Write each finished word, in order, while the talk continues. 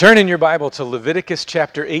Turn in your Bible to Leviticus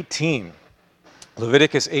chapter 18.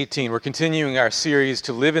 Leviticus 18. We're continuing our series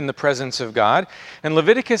to live in the presence of God. And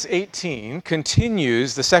Leviticus 18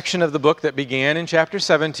 continues the section of the book that began in chapter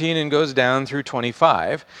 17 and goes down through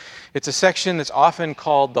 25. It's a section that's often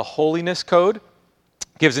called the Holiness Code. It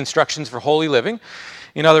gives instructions for holy living.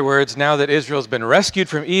 In other words, now that Israel's been rescued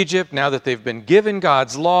from Egypt, now that they've been given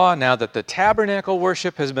God's law, now that the tabernacle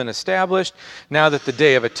worship has been established, now that the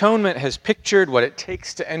Day of Atonement has pictured what it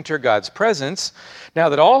takes to enter God's presence, now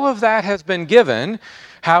that all of that has been given,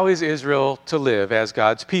 how is Israel to live as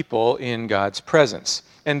God's people in God's presence?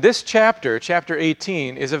 And this chapter, chapter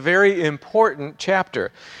 18, is a very important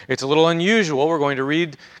chapter. It's a little unusual. We're going to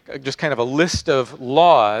read just kind of a list of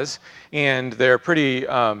laws, and they're pretty...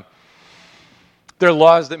 They're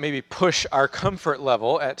laws that maybe push our comfort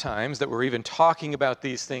level at times, that we're even talking about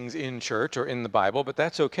these things in church or in the Bible, but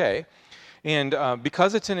that's okay. And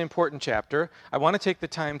because it's an important chapter, I want to take the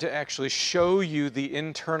time to actually show you the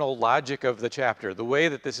internal logic of the chapter, the way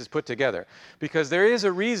that this is put together. Because there is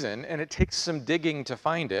a reason, and it takes some digging to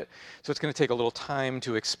find it, so it's going to take a little time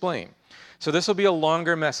to explain. So this will be a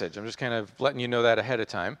longer message. I'm just kind of letting you know that ahead of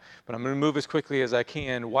time, but I'm going to move as quickly as I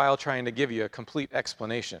can while trying to give you a complete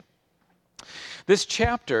explanation. This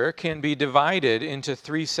chapter can be divided into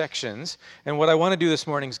 3 sections, and what I want to do this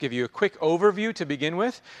morning is give you a quick overview to begin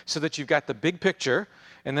with so that you've got the big picture,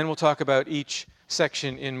 and then we'll talk about each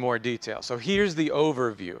section in more detail. So here's the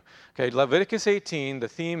overview. Okay, Leviticus 18, the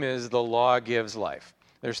theme is the law gives life.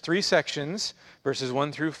 There's 3 sections. Verses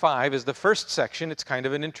 1 through 5 is the first section. It's kind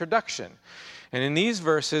of an introduction. And in these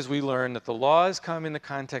verses, we learn that the laws come in the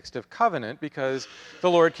context of covenant because the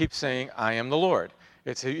Lord keeps saying, I am the Lord.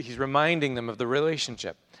 He's reminding them of the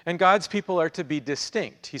relationship. And God's people are to be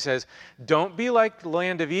distinct. He says, don't be like the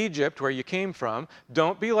land of Egypt where you came from.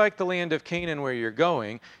 Don't be like the land of Canaan where you're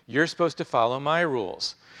going. You're supposed to follow my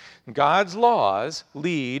rules. God's laws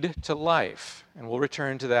lead to life. And we'll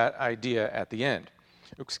return to that idea at the end.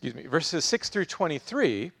 Verses 6 through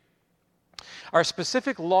 23 are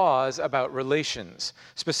specific laws about relations,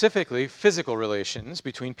 specifically physical relations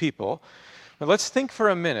between people. But let's think for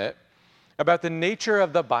a minute about the nature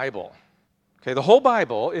of the Bible. Okay, the whole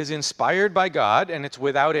Bible is inspired by God, and it's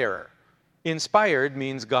without error. Inspired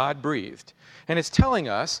means God-breathed. And it's telling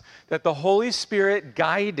us that the Holy Spirit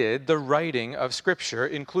guided the writing of Scripture,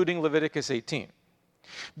 including Leviticus 18.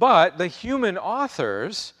 But the human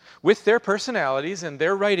authors, with their personalities and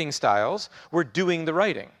their writing styles, were doing the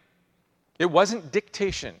writing. It wasn't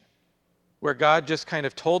dictation, where God just kind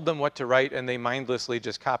of told them what to write and they mindlessly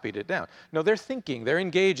just copied it down. No, they're thinking, they're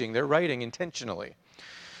engaging, they're writing intentionally.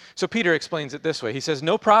 So Peter explains it this way. He says,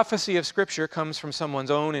 no prophecy of Scripture comes from someone's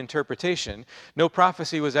own interpretation. No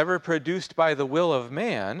prophecy was ever produced by the will of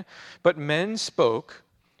man, but men spoke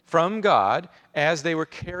from God as they were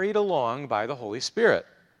carried along by the Holy Spirit.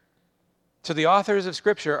 So the authors of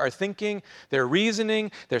Scripture are thinking, they're reasoning,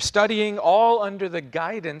 they're studying, all under the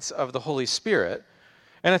guidance of the Holy Spirit.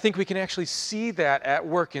 And I think we can actually see that at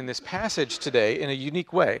work in this passage today in a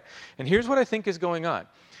unique way. And here's what I think is going on.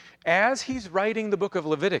 As he's writing the book of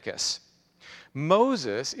Leviticus,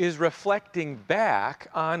 Moses is reflecting back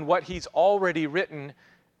on what he's already written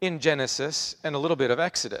in Genesis and a little bit of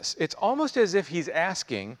Exodus. It's almost as if he's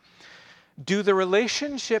asking, do the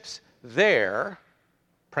relationships there,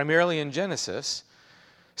 primarily in Genesis,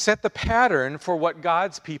 set the pattern for what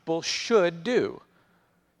God's people should do?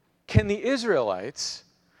 Can the Israelites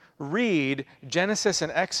read Genesis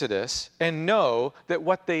and Exodus and know that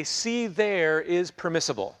what they see there is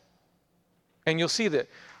permissible? And you'll see that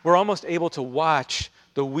we're almost able to watch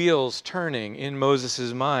the wheels turning in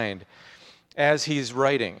Moses' mind as he's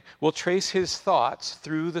writing. We'll trace his thoughts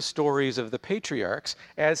through the stories of the patriarchs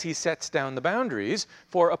as he sets down the boundaries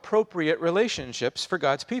for appropriate relationships for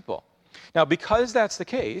God's people. Now, because that's the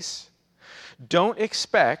case, don't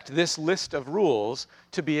expect this list of rules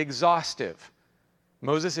to be exhaustive.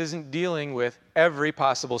 Moses isn't dealing with every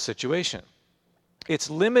possible situation. It's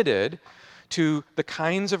limited to the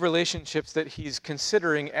kinds of relationships that he's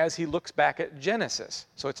considering as he looks back at Genesis.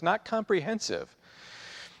 So it's not comprehensive.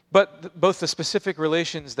 But both the specific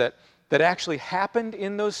relations that actually happened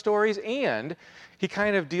in those stories, and he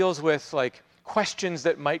kind of deals with like questions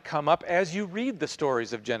that might come up as you read the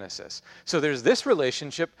stories of Genesis. So there's this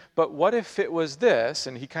relationship, but what if it was this?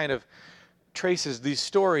 And he kind of traces these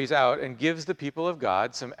stories out and gives the people of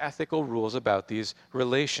God some ethical rules about these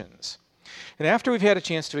relations. And after we've had a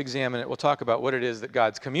chance to examine it, we'll talk about what it is that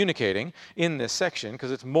God's communicating in this section,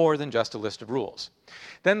 because it's more than just a list of rules.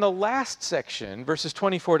 Then the last section, verses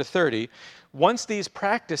 24 to 30, once these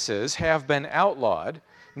practices have been outlawed,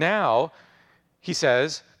 now he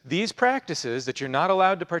says, these practices that you're not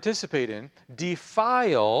allowed to participate in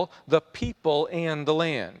defile the people and the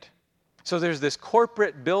land. So there's this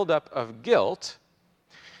corporate buildup of guilt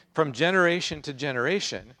from generation to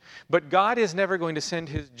generation, but God is never going to send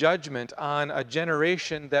his judgment on a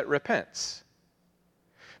generation that repents.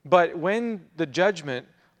 But when the judgment,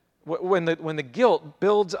 when the guilt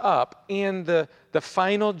builds up and the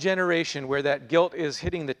final generation where that guilt is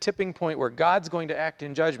hitting the tipping point where God's going to act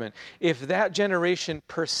in judgment, if that generation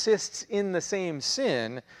persists in the same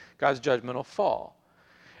sin, God's judgment will fall.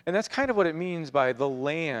 And that's kind of what it means by the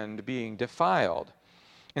land being defiled.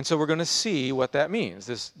 And so we're going to see what that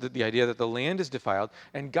means, the idea that the land is defiled,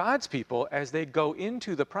 and God's people, as they go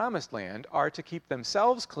into the promised land, are to keep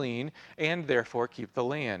themselves clean and therefore keep the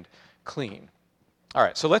land clean. All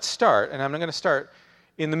right, so let's start, and I'm going to start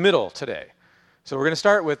in the middle today. So we're going to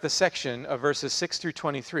start with the section of verses 6 through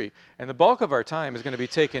 23, and the bulk of our time is going to be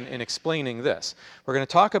taken in explaining this. We're going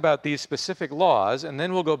to talk about these specific laws, and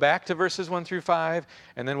then we'll go back to verses 1 through 5,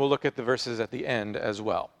 and then we'll look at the verses at the end as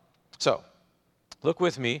well. So, look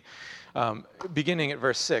with me, beginning at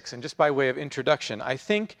verse 6, and just by way of introduction, I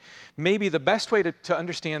think maybe the best way to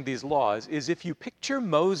understand these laws is if you picture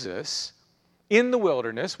Moses in the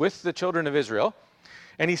wilderness with the children of Israel,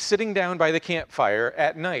 and he's sitting down by the campfire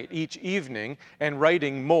at night each evening and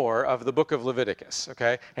writing more of the book of Leviticus,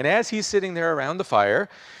 okay? And as he's sitting there around the fire,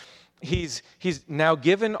 he's now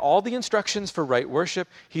given all the instructions for right worship.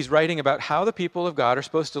 He's writing about how the people of God are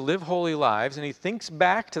supposed to live holy lives, and he thinks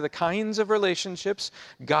back to the kinds of relationships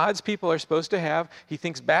God's people are supposed to have. He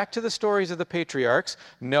thinks back to the stories of the patriarchs,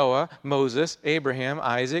 Noah, Moses, Abraham,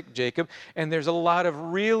 Isaac, Jacob, and there's a lot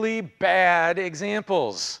of really bad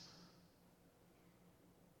examples.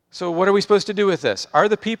 So what are we supposed to do with this? Are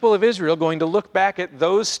the people of Israel going to look back at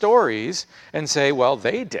those stories and say, well,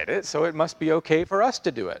 they did it, so it must be okay for us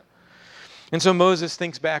to do it? And so Moses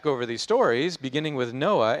thinks back over these stories, beginning with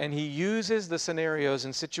Noah, and he uses the scenarios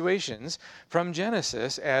and situations from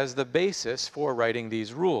Genesis as the basis for writing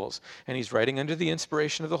these rules. And he's writing under the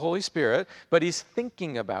inspiration of the Holy Spirit, but he's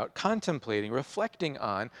thinking about, contemplating, reflecting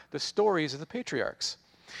on the stories of the patriarchs.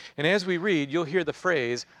 And as we read, you'll hear the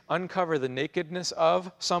phrase, uncover the nakedness of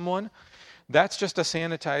someone. That's just a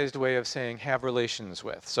sanitized way of saying have relations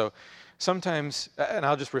with. So sometimes, and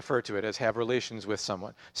I'll just refer to it as have relations with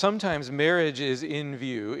someone. Sometimes marriage is in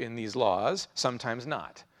view in these laws, sometimes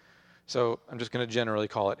not. So I'm just going to generally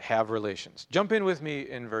call it have relations. Jump in with me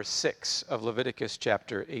in verse 6 of Leviticus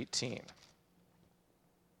chapter 18.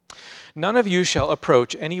 None of you shall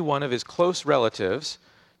approach any one of his close relatives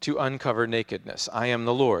to uncover nakedness. I am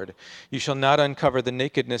the Lord. You shall not uncover the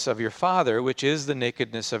nakedness of your father, which is the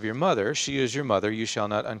nakedness of your mother. She is your mother. You shall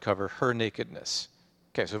not uncover her nakedness.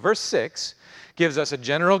 Okay, so verse 6 gives us a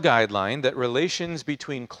general guideline that relations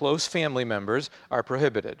between close family members are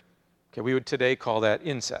prohibited. Okay, we would today call that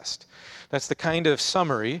incest. That's the kind of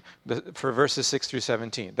summary for verses 6 through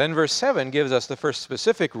 17. Then verse 7 gives us the first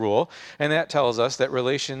specific rule, and that tells us that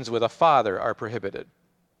relations with a father are prohibited.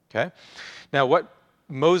 Okay? Now, what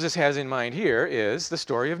Moses has in mind here is the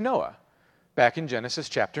story of Noah, back in Genesis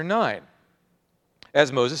chapter 9.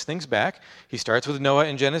 As Moses thinks back, he starts with Noah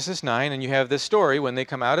in Genesis 9, and you have this story when they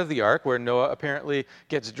come out of the ark where Noah apparently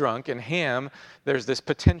gets drunk, and Ham, there's this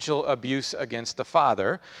potential abuse against the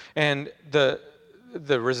father, and the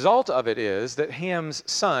result of it is that Ham's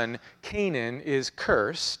son, Canaan, is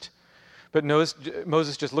cursed. But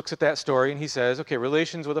Moses just looks at that story and he says, okay,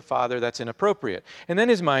 relations with a father, that's inappropriate. And then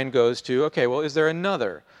his mind goes to, okay, well, is there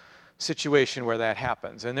another situation where that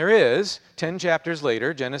happens? And there is, 10 chapters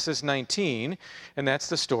later, Genesis 19, and that's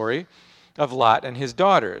the story of Lot and his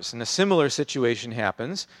daughters. And a similar situation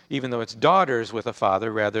happens, even though it's daughters with a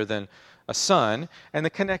father rather than a son. And the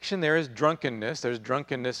connection there is drunkenness. There's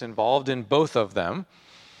drunkenness involved in both of them.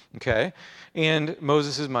 Okay? And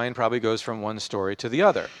Moses' mind probably goes from one story to the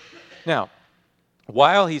other. Now,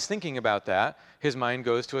 while he's thinking about that, his mind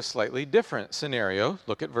goes to a slightly different scenario.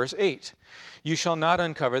 Look at verse 8. You shall not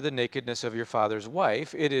uncover the nakedness of your father's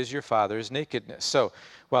wife. It is your father's nakedness. So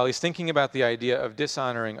while he's thinking about the idea of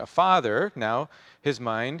dishonoring a father, now his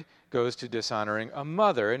mind goes to dishonoring a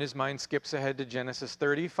mother, and his mind skips ahead to Genesis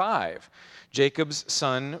 35. Jacob's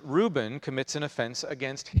son Reuben commits an offense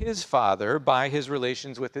against his father by his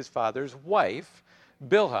relations with his father's wife,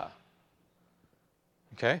 Bilhah.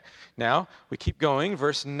 Okay, now we keep going.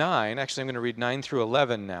 Verse 9, actually I'm going to read 9 through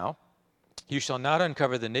 11 now. You shall not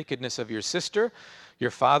uncover the nakedness of your sister,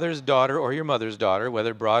 your father's daughter, or your mother's daughter,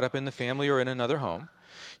 whether brought up in the family or in another home.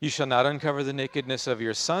 You shall not uncover the nakedness of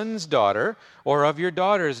your son's daughter or of your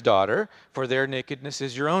daughter's daughter, for their nakedness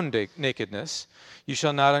is your own nakedness. You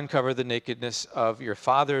shall not uncover the nakedness of your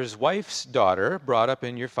father's wife's daughter, brought up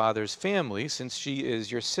in your father's family, since she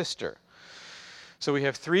is your sister. So we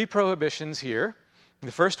have three prohibitions here.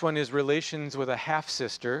 The first one is relations with a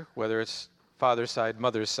half-sister, whether it's father's side,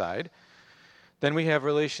 mother's side. Then we have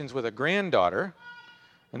relations with a granddaughter.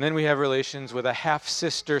 And then we have relations with a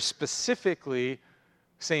half-sister, specifically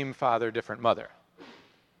same father, different mother.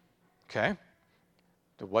 Okay?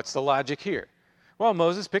 So what's the logic here? Well,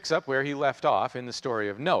 Moses picks up where he left off in the story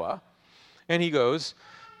of Noah, and he goes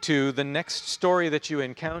to the next story that you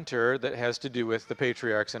encounter that has to do with the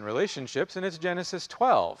patriarchs and relationships, and it's Genesis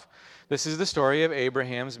 12. This is the story of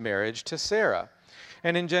Abraham's marriage to Sarah.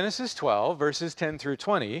 And in Genesis 12, verses 10 through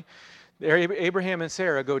 20, Abraham and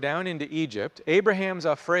Sarah go down into Egypt. Abraham's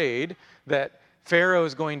afraid that Pharaoh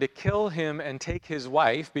is going to kill him and take his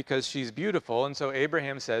wife because she's beautiful, and so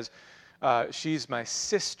Abraham says, she's my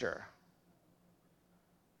sister,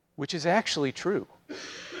 which is actually true.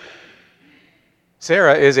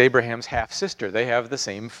 Sarah is Abraham's half-sister. They have the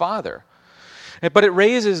same father. But it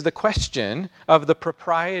raises the question of the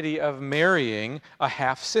propriety of marrying a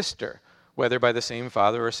half-sister, whether by the same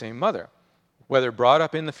father or same mother, whether brought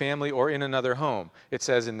up in the family or in another home. It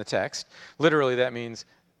says in the text, literally that means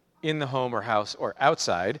in the home or house or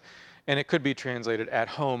outside, and it could be translated at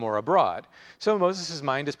home or abroad. So Moses'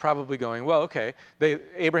 mind is probably going, well, okay,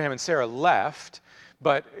 Abraham and Sarah left,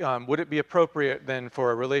 but would it be appropriate then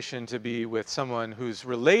for a relation to be with someone who's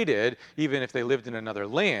related, even if they lived in another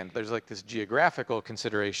land? There's like this geographical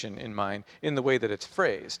consideration in mind in the way that it's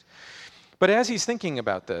phrased. But as he's thinking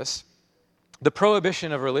about this, the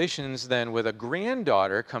prohibition of relations then with a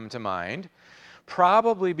granddaughter come to mind,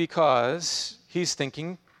 probably because he's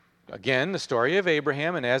thinking, again, the story of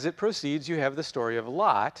Abraham, and as it proceeds, you have the story of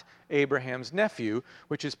Lot, Abraham's nephew,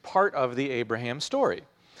 which is part of the Abraham story.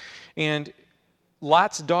 And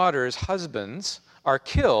Lot's daughters' husbands are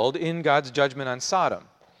killed in God's judgment on Sodom.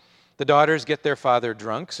 The daughters get their father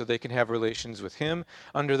drunk so they can have relations with him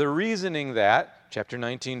under the reasoning that, chapter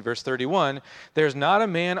 19, verse 31, there's not a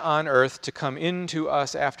man on earth to come into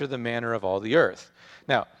us after the manner of all the earth.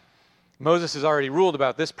 Now, Moses has already ruled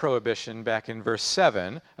about this prohibition back in verse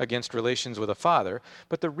 7 against relations with a father,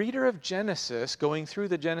 but the reader of Genesis, going through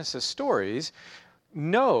the Genesis stories,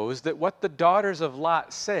 knows that what the daughters of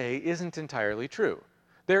Lot say isn't entirely true.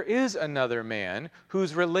 There is another man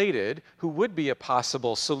who's related, who would be a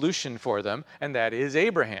possible solution for them, and that is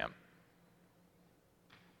Abraham.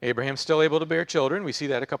 Abraham's still able to bear children. We see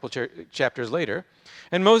that a couple chapters later.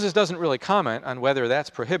 And Moses doesn't really comment on whether that's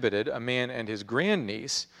prohibited, a man and his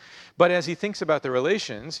grandniece. But as he thinks about the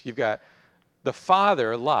relations, you've got the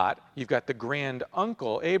father, Lot, you've got the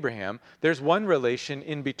granduncle, Abraham. There's one relation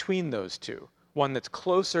in between those two, one that's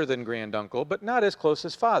closer than granduncle, but not as close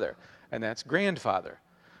as father, and that's grandfather.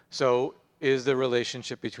 So is the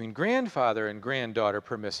relationship between grandfather and granddaughter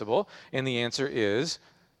permissible? And the answer is,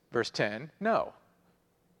 verse 10, no.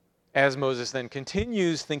 As Moses then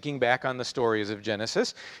continues thinking back on the stories of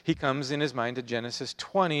Genesis, he comes in his mind to Genesis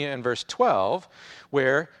 20 and verse 12,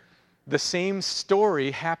 where the same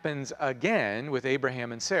story happens again with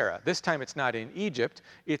Abraham and Sarah. This time it's not in Egypt,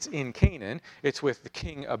 it's in Canaan. It's with the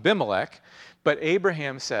king Abimelech. But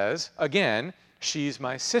Abraham says, again, she's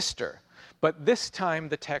my sister. But this time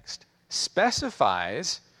the text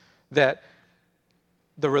specifies that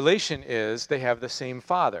the relation is they have the same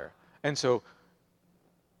father. And so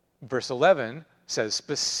verse 11 says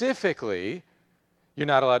specifically, you're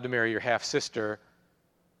not allowed to marry your half-sister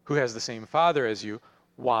who has the same father as you.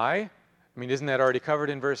 Why? I mean, isn't that already covered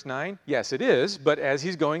in verse 9? Yes, it is, but as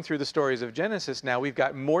he's going through the stories of Genesis, now we've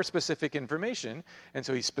got more specific information, and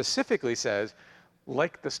so he specifically says,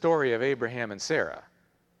 like the story of Abraham and Sarah.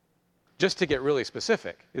 Just to get really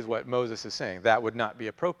specific is what Moses is saying. That would not be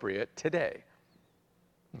appropriate today.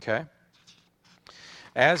 Okay?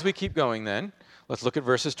 As we keep going then, let's look at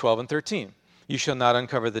verses 12 and 13. You shall not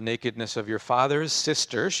uncover the nakedness of your father's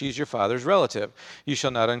sister, she's your father's relative. You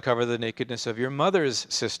shall not uncover the nakedness of your mother's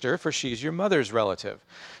sister, for she's your mother's relative.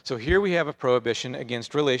 So here we have a prohibition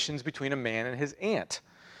against relations between a man and his aunt.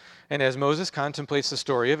 And as Moses contemplates the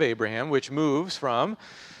story of Abraham, which moves from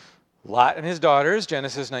Lot and his daughters,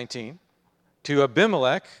 Genesis 19, to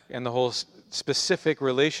Abimelech and the whole specific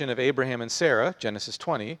relation of Abraham and Sarah, Genesis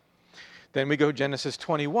 20, then we go Genesis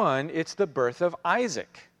 21, it's the birth of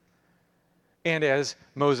Isaac. And as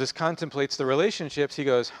Moses contemplates the relationships, he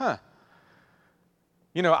goes,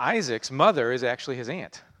 Isaac's mother is actually his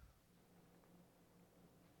aunt.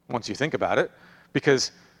 Once you think about it,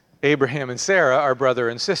 because Abraham and Sarah are brother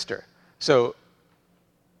and sister. So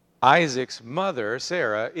Isaac's mother,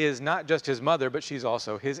 Sarah, is not just his mother, but she's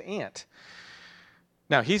also his aunt.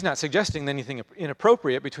 Now, he's not suggesting anything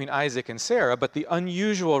inappropriate between Isaac and Sarah, but the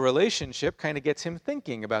unusual relationship kind of gets him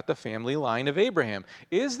thinking about the family line of Abraham.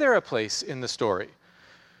 Is there a place in the story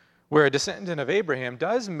where a descendant of Abraham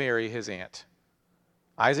does marry his aunt?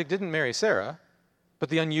 Isaac didn't marry Sarah, but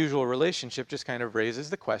the unusual relationship just kind of raises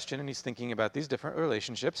the question, and he's thinking about these different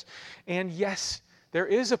relationships. And yes, there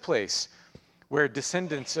is a place where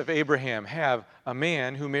descendants of Abraham have a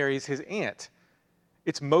man who marries his aunt.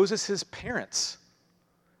 It's Moses' parents.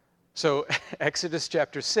 So Exodus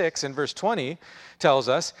chapter 6 and verse 20 tells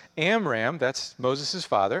us, Amram, that's Moses'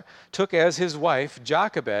 father, took as his wife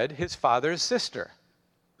Jochebed, his father's sister,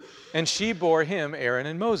 and she bore him Aaron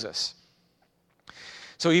and Moses.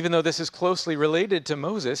 So even though this is closely related to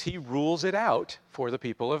Moses, he rules it out for the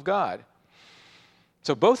people of God.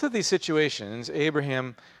 So both of these situations,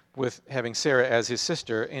 Abraham with having Sarah as his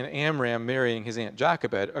sister and Amram marrying his aunt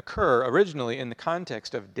Jochebed, occur originally in the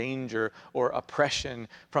context of danger or oppression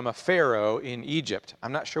from a pharaoh in Egypt.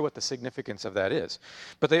 I'm not sure what the significance of that is.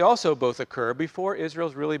 But they also both occur before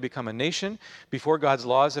Israel's really become a nation, before God's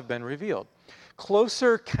laws have been revealed.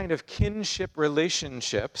 Closer kind of kinship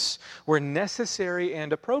relationships were necessary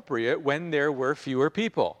and appropriate when there were fewer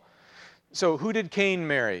people. So who did Cain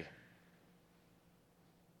marry?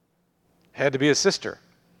 Had to be his sister.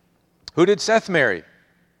 Who did Seth marry?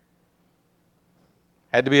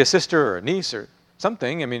 Had to be a sister or a niece or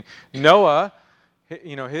something. I mean, Noah,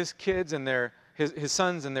 his kids and his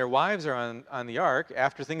sons and their wives are on the ark.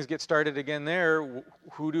 After things get started again there,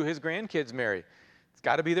 who do his grandkids marry? It's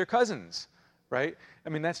got to be their cousins, right? I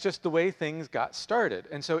mean, that's just the way things got started.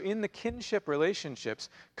 And so in the kinship relationships,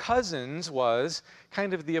 cousins was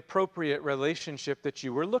kind of the appropriate relationship that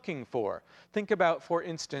you were looking for. Think about, for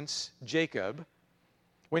instance, Jacob.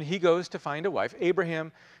 When he goes to find a wife, Abraham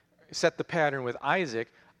set the pattern with Isaac.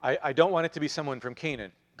 I don't want it to be someone from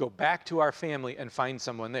Canaan. Go back to our family and find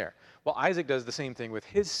someone there. Well, Isaac does the same thing with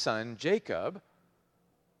his son, Jacob.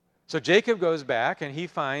 So Jacob goes back and he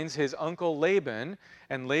finds his uncle Laban,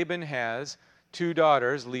 and Laban has two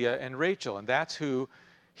daughters, Leah and Rachel, and that's who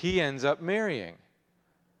he ends up marrying.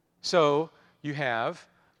 So you have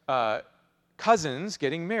cousins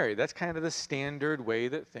getting married. That's kind of the standard way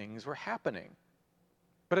that things were happening.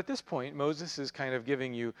 But at this point, Moses is kind of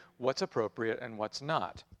giving you what's appropriate and what's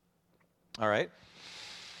not. All right?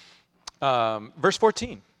 Verse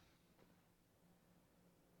 14.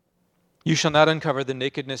 You shall not uncover the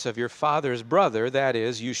nakedness of your father's brother, that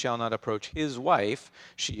is, you shall not approach his wife,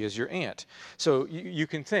 she is your aunt. So you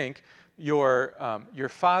can think your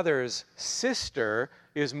father's sister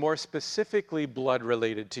is more specifically blood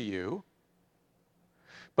related to you.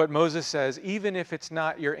 But Moses says, even if it's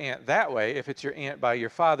not your aunt that way, if it's your aunt by your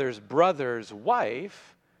father's brother's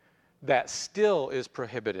wife, that still is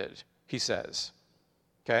prohibited, he says.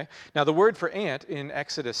 Okay? Now, the word for aunt in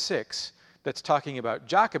Exodus 6 that's talking about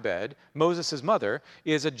Jochebed, Moses' mother,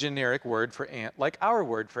 is a generic word for aunt, like our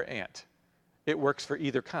word for aunt. It works for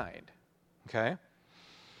either kind. Okay?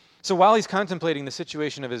 So while he's contemplating the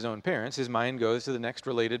situation of his own parents, his mind goes to the next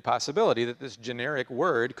related possibility that this generic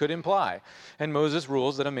word could imply. And Moses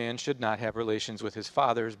rules that a man should not have relations with his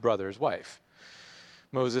father's brother's wife.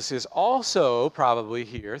 Moses is also probably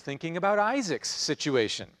here thinking about Isaac's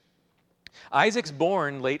situation. Isaac's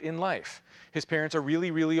born late in life. His parents are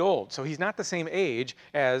really, really old. So he's not the same age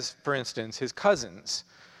as, for instance, his cousins.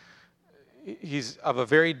 He's of a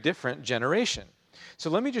very different generation. So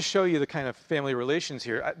let me just show you the kind of family relations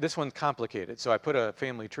here. This one's complicated, so I put a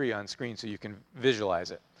family tree on screen so you can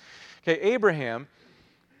visualize it. Okay, Abraham,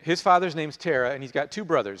 his father's name's Terah, and he's got two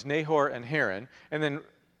brothers, Nahor and Haran, and then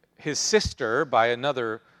his sister by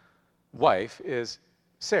another wife is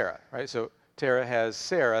Sarah, right? So Terah has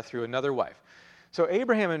Sarah through another wife. So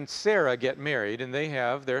Abraham and Sarah get married, and they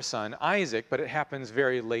have their son Isaac, but it happens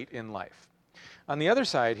very late in life. On the other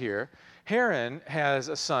side here, Haran has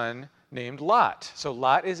a son named Lot. So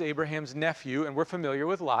Lot is Abraham's nephew, and we're familiar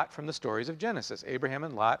with Lot from the stories of Genesis. Abraham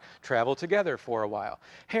and Lot travel together for a while.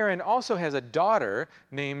 Haran also has a daughter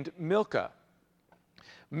named Milcah.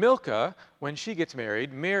 Milcah, when she gets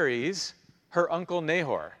married, marries her uncle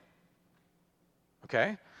Nahor.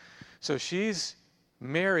 Okay? So she's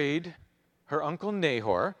married her uncle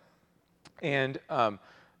Nahor, and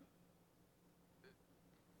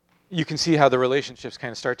you can see how the relationships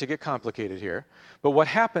kind of start to get complicated here. But what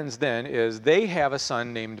happens then is they have a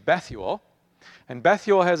son named Bethuel, and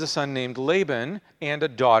Bethuel has a son named Laban and a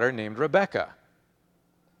daughter named Rebekah.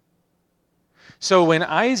 So when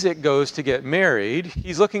Isaac goes to get married,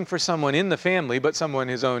 he's looking for someone in the family, but someone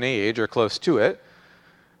his own age or close to it.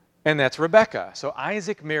 And that's Rebekah. So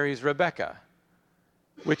Isaac marries Rebekah,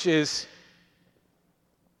 which is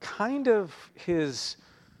kind of his,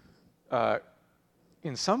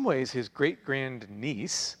 in some ways, his great-grand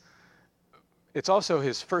niece. It's also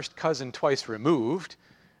his first cousin twice removed.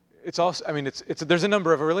 It's also, I mean, there's a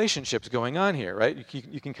number of relationships going on here, right?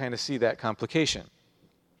 You can kind of see that complication.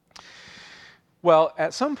 Well,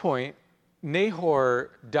 at some point,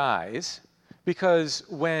 Nahor dies because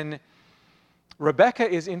when Rebekah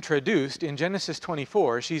is introduced in Genesis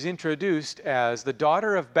 24, she's introduced as the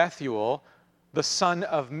daughter of Bethuel, the son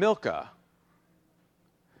of Milcah.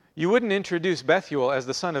 You wouldn't introduce Bethuel as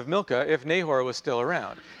the son of Milcah if Nahor was still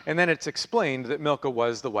around. And then it's explained that Milcah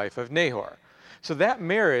was the wife of Nahor. So that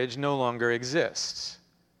marriage no longer exists.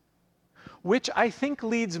 Which I think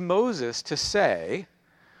leads Moses to say,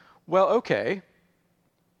 well, okay,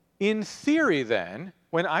 in theory then,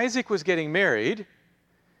 when Isaac was getting married,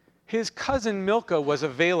 his cousin Milcah was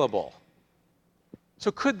available.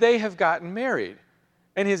 So could they have gotten married?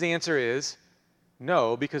 And his answer is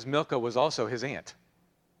no, because Milcah was also his aunt.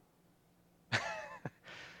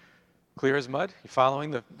 Clear as mud? You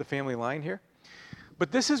following the family line here?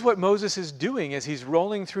 But this is what Moses is doing as he's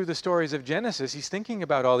rolling through the stories of Genesis. He's thinking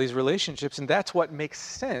about all these relationships, and that's what makes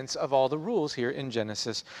sense of all the rules here in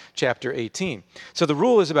Genesis chapter 18. So the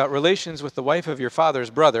rule is about relations with the wife of your father's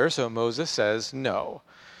brother, so Moses says, no,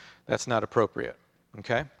 that's not appropriate.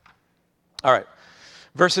 Okay? All right.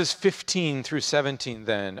 Verses 15 through 17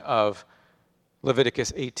 then of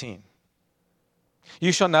Leviticus 18.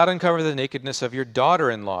 You shall not uncover the nakedness of your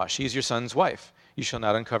daughter-in-law. She's your son's wife. You shall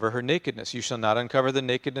not uncover her nakedness. You shall not uncover the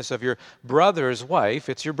nakedness of your brother's wife.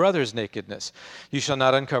 It's your brother's nakedness. You shall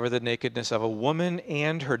not uncover the nakedness of a woman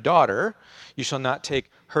and her daughter. You shall not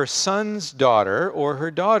take her son's daughter or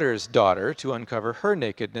her daughter's daughter to uncover her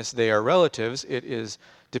nakedness. They are relatives. It is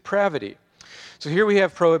depravity. So here we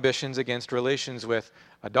have prohibitions against relations with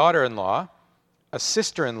a daughter-in-law, a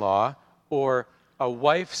sister-in-law, or a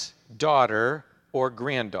wife's daughter or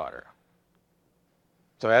granddaughter.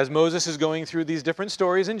 So as Moses is going through these different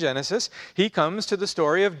stories in Genesis, he comes to the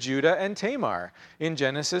story of Judah and Tamar in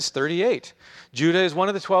Genesis 38. Judah is one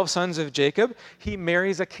of the 12 sons of Jacob. He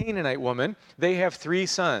marries a Canaanite woman. They have 3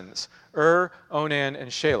 sons, Onan,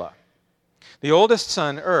 and Shelah. The oldest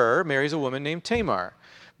son, marries a woman named Tamar.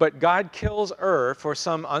 But God kills for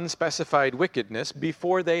some unspecified wickedness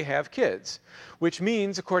before they have kids, which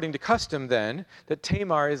means, according to custom then, that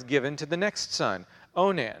Tamar is given to the next son,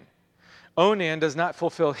 Onan. Onan does not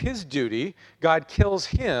fulfill his duty. God kills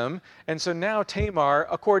him, and so now Tamar,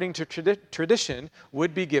 according to tradition,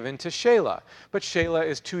 would be given to Shelah. But Shelah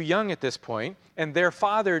is too young at this point, and their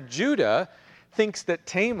father, Judah, thinks that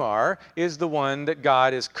Tamar is the one that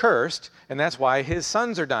God is cursed, and that's why his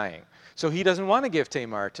sons are dying. So he doesn't want to give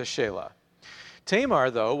Tamar to Shelah. Tamar,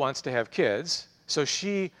 though, wants to have kids, so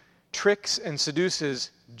she tricks and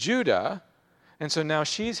seduces Judah, and so now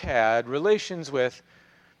she's had relations with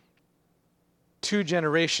 2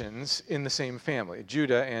 generations in the same family,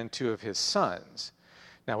 Judah and 2 of his sons.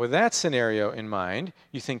 Now, with that scenario in mind,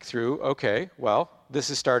 you think through, okay, well, this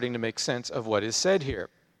is starting to make sense of what is said here.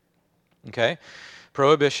 Okay?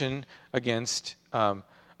 Prohibition against a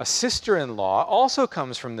sister-in-law also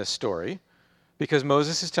comes from this story, because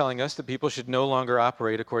Moses is telling us that people should no longer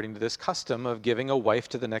operate according to this custom of giving a wife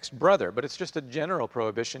to the next brother. But it's just a general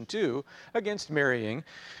prohibition, too, against marrying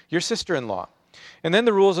your sister-in-law. And then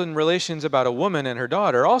the rules and relations about a woman and her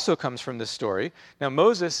daughter also comes from this story. Now,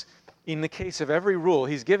 Moses, in the case of every rule,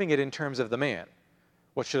 he's giving it in terms of the man.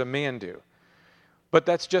 What should a man do? But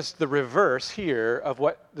that's just the reverse here of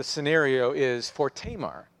what the scenario is for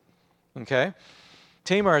Tamar. Okay?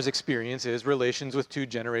 Tamar's experience is relations with 2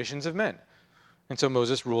 generations of men. And so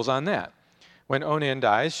Moses rules on that. When Onan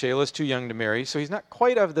dies, Shelah's too young to marry, so he's not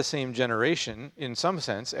quite of the same generation in some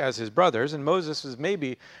sense as his brothers. And Moses is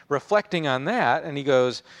maybe reflecting on that, and he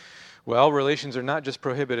goes, well, relations are not just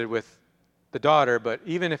prohibited with the daughter, but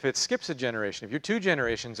even if it skips a generation, if you're 2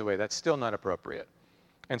 generations away, that's still not appropriate.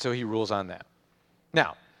 And so he rules on that.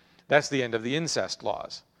 Now, that's the end of the incest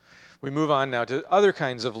laws. We move on now to other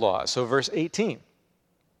kinds of laws. So verse 18.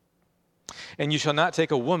 And you shall not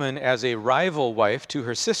take a woman as a rival wife to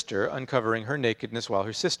her sister, uncovering her nakedness while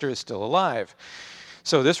her sister is still alive.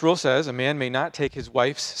 So this rule says a man may not take his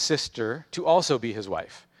wife's sister to also be his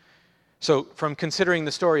wife. So from considering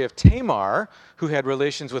the story of Tamar, who had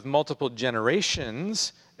relations with multiple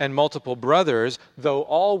generations and multiple brothers, though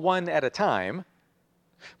all one at a time,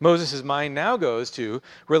 Moses' mind now goes to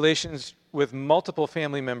relations with multiple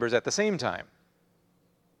family members at the same time.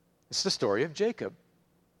 It's the story of Jacob,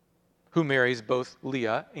 who marries both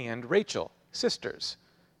Leah and Rachel, sisters,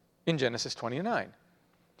 in Genesis 29.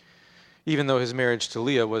 even though his marriage to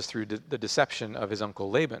Leah was through the deception of his uncle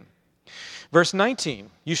Laban. Verse 19,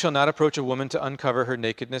 you shall not approach a woman to uncover her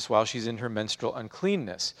nakedness while she's in her menstrual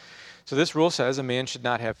uncleanness. So this rule says a man should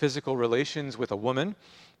not have physical relations with a woman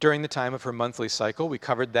during the time of her monthly cycle. We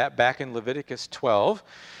covered that back in Leviticus 12.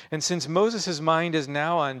 And since Moses' mind is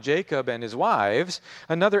now on Jacob and his wives,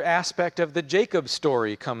 another aspect of the Jacob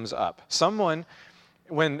story comes up.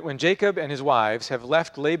 When Jacob and his wives have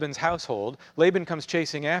left Laban's household, Laban comes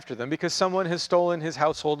chasing after them because someone has stolen his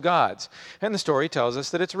household gods. And the story tells us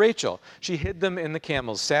that it's Rachel. She hid them in the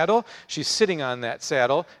camel's saddle. She's sitting on that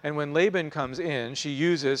saddle. And when Laban comes in, she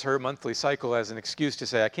uses her monthly cycle as an excuse to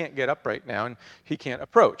say, I can't get up right now, and he can't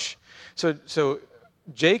approach. So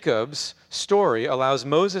Jacob's story allows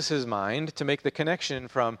Moses' mind to make the connection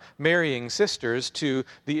from marrying sisters to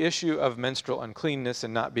the issue of menstrual uncleanness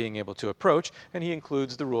and not being able to approach, and he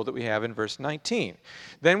includes the rule that we have in verse 19.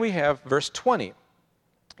 Then we have verse 20.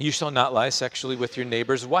 You shall not lie sexually with your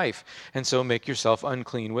neighbor's wife, and so make yourself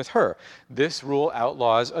unclean with her. This rule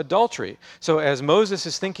outlaws adultery. So as Moses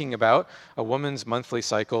is thinking about a woman's monthly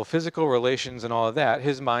cycle, physical relations, and all of that,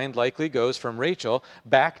 his mind likely goes from Rachel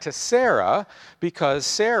back to Sarah, because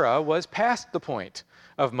Sarah was past the point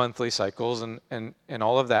of monthly cycles and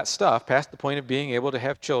all of that stuff, past the point of being able to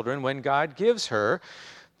have children, when God gives her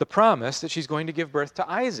the promise that she's going to give birth to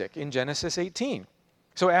Isaac in Genesis 18.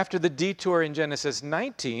 So after the detour in Genesis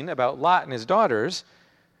 19 about Lot and his daughters,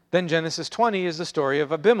 then Genesis 20 is the story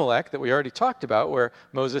of Abimelech that we already talked about, where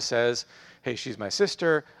Moses says, hey, she's my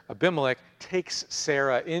sister. Abimelech takes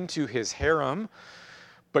Sarah into his harem,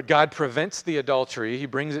 but God prevents the adultery. He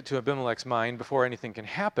brings it to Abimelech's mind before anything can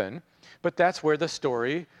happen. But that's where the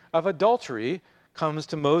story of adultery comes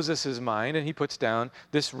to Moses' mind, and he puts down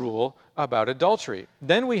this rule about adultery.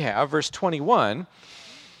 Then we have verse 21,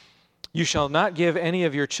 you shall not give any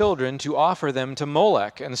of your children to offer them to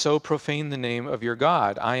Molech, and so profane the name of your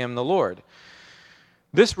God. I am the Lord.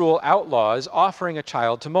 This rule outlaws offering a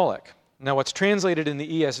child to Molech. Now, what's translated in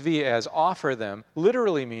the ESV as offer them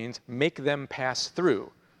literally means make them pass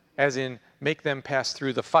through, as in make them pass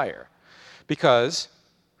through the fire, because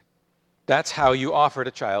that's how you offered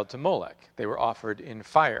a child to Molech. They were offered in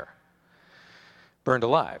fire, burned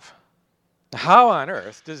alive. How on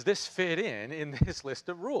earth does this fit in this list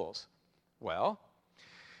of rules? Well,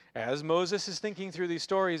 as Moses is thinking through these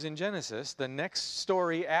stories in Genesis, the next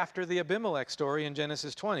story after the Abimelech story in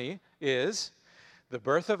Genesis 20 is the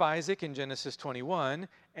birth of Isaac in Genesis 21,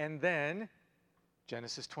 and then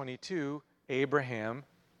Genesis 22, Abraham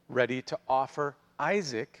ready to offer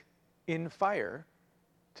Isaac in fire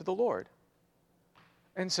to the Lord.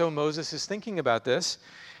 And so Moses is thinking about this,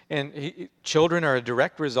 and children are a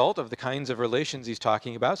direct result of the kinds of relations he's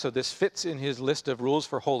talking about, so this fits in his list of rules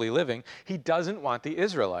for holy living. He doesn't want the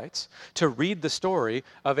Israelites to read the story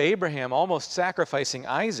of Abraham almost sacrificing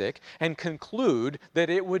Isaac and conclude that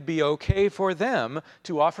it would be okay for them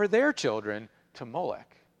to offer their children to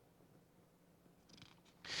Molech.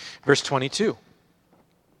 Verse 22.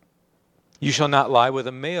 You shall not lie with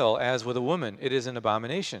a male as with a woman. It is an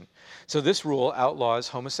abomination. So this rule outlaws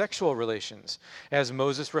homosexual relations. As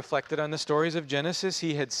Moses reflected on the stories of Genesis,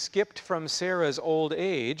 he had skipped from Sarah's old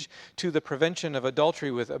age to the prevention of adultery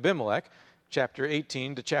with Abimelech, chapter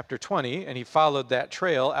 18 to chapter 20, and he followed that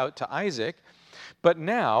trail out to Isaac. But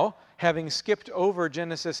now, having skipped over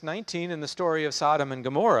Genesis 19 and the story of Sodom and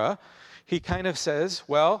Gomorrah, he kind of says,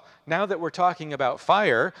 well, now that we're talking about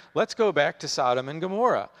fire, let's go back to Sodom and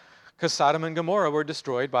Gomorrah. Because Sodom and Gomorrah were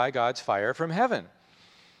destroyed by God's fire from heaven.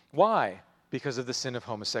 Why? Because of the sin of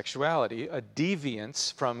homosexuality, a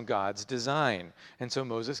deviance from God's design. And so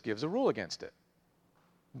Moses gives a rule against it.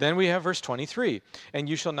 Then we have verse 23. And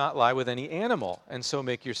you shall not lie with any animal, and so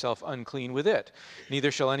make yourself unclean with it. Neither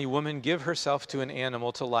shall any woman give herself to an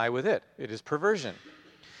animal to lie with it. It is perversion.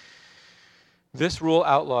 This rule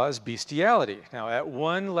outlaws bestiality. Now, at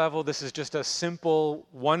one level, this is just a simple,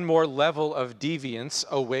 one more level of deviance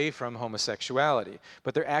away from homosexuality.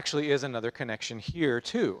 But there actually is another connection here,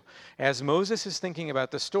 too. As Moses is thinking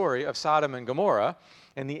about the story of Sodom and Gomorrah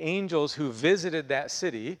and the angels who visited that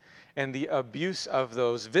city and the abuse of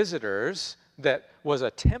those visitors that was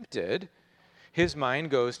attempted, his mind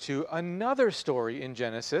goes to another story in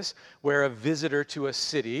Genesis where a visitor to a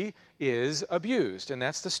city is abused. And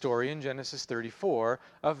that's the story in Genesis 34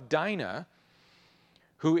 of Dinah,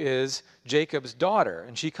 who is Jacob's daughter.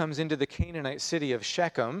 And she comes into the Canaanite city of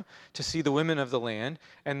Shechem to see the women of the land.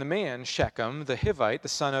 And the man, Shechem, the Hivite, the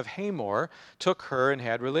son of Hamor, took her and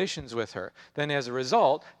had relations with her. Then as a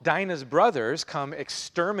result, Dinah's brothers come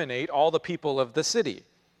exterminate all the people of the city.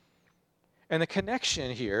 And the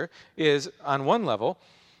connection here is, on one level,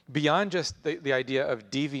 beyond just the idea of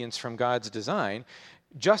deviance from God's design.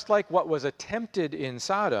 Just like what was attempted in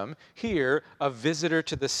Sodom, here a visitor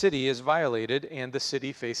to the city is violated and the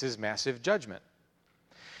city faces massive judgment.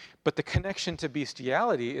 But the connection to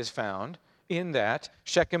bestiality is found in that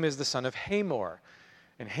Shechem is the son of Hamor,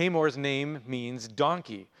 and Hamor's name means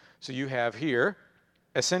donkey. So you have here,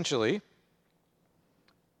 essentially,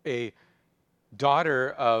 a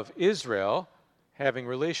daughter of Israel having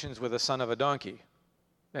relations with a son of a donkey.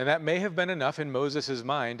 And that may have been enough in Moses'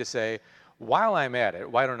 mind to say, while I'm at it,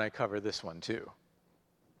 why don't I cover this one too?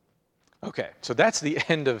 Okay, so that's the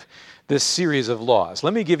end of this series of laws.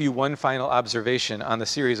 Let me give you one final observation on the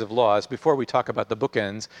series of laws before we talk about the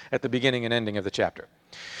bookends at the beginning and ending of the chapter.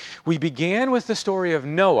 We began with the story of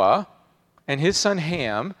Noah and his son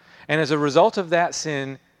Ham, and as a result of that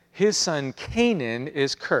sin, his son Canaan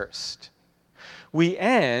is cursed. We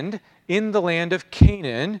end in the land of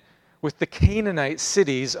Canaan with the Canaanite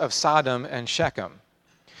cities of Sodom and Shechem.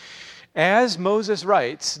 As Moses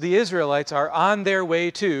writes, the Israelites are on their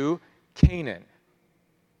way to Canaan.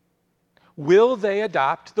 Will they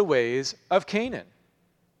adopt the ways of Canaan?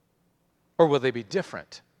 Or will they be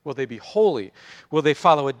different? Will they be holy? Will they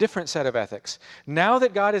follow a different set of ethics? Now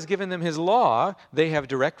that God has given them his law, they have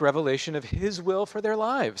direct revelation of his will for their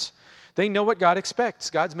lives. They know what God expects.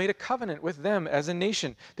 God's made a covenant with them as a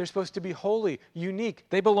nation. They're supposed to be holy, unique.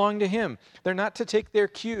 They belong to him. They're not to take their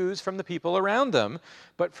cues from the people around them,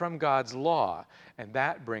 but from God's law. And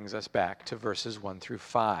that brings us back to verses 1 through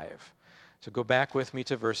 5. So go back with me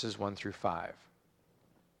to verses 1 through 5.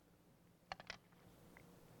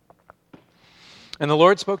 And the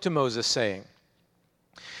Lord spoke to Moses, saying,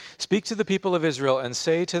 "Speak to the people of Israel and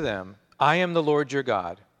say to them, I am the Lord your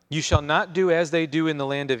God. You shall not do as they do in the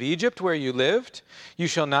land of Egypt where you lived. You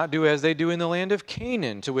shall not do as they do in the land of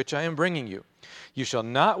Canaan to which I am bringing you. You shall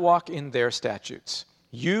not walk in their statutes.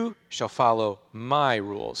 You shall follow my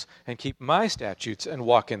rules and keep my statutes and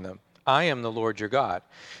walk in them. I am the Lord your God.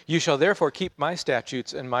 You shall therefore keep my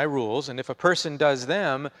statutes and my rules, and if a person does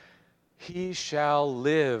them, he shall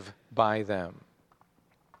live by them.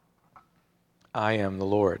 I am the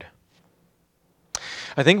Lord."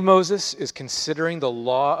 I think Moses is considering the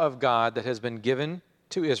law of God that has been given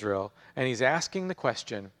to Israel, and he's asking the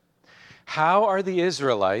question, how are the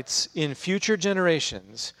Israelites in future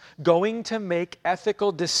generations going to make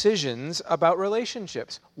ethical decisions about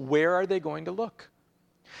relationships? Where are they going to look?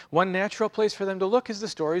 One natural place for them to look is the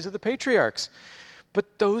stories of the patriarchs.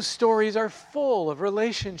 But those stories are full of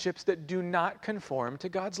relationships that do not conform to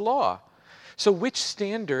God's law. So which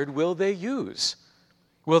standard will they use?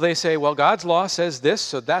 Will they say, well, God's law says this,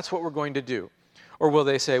 so that's what we're going to do? Or will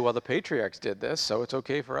they say, well, the patriarchs did this, so it's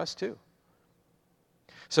okay for us too?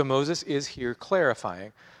 So Moses is here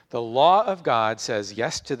clarifying. The law of God says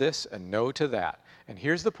yes to this and no to that. And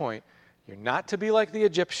here's the point. You're not to be like the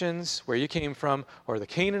Egyptians, where you came from, or the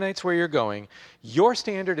Canaanites, where you're going. Your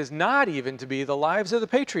standard is not even to be the lives of the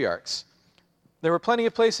patriarchs. There were plenty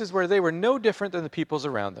of places where they were no different than the peoples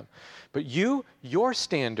around them. But your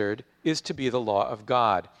standard is to be the law of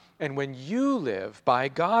God. And when you live by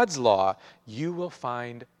God's law, you will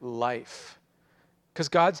find life. Because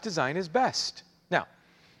God's design is best. Now,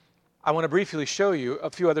 I want to briefly show you a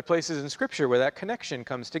few other places in Scripture where that connection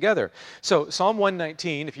comes together. So Psalm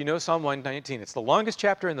 119, if you know Psalm 119, it's the longest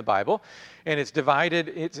chapter in the Bible, and it's divided,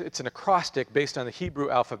 it's an acrostic based on the Hebrew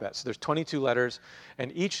alphabet. So there's 22 letters,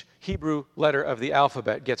 and each Hebrew letter of the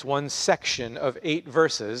alphabet gets one section of 8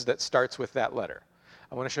 verses that starts with that letter.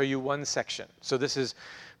 I want to show you one section. So this is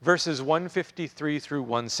verses 153 through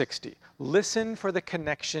 160. Listen for the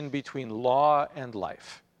connection between law and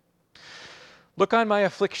life. Look on my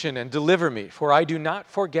affliction and deliver me, for I do not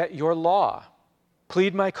forget your law.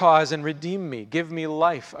 Plead my cause and redeem me. Give me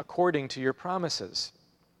life according to your promises.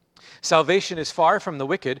 Salvation is far from the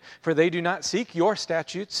wicked, for they do not seek your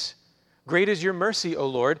statutes. Great is your mercy, O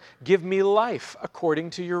Lord. Give me life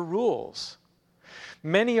according to your rules.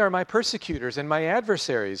 Many are my persecutors and my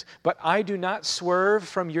adversaries, but I do not swerve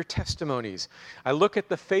from your testimonies. I look at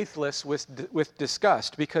the faithless with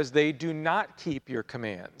disgust because they do not keep your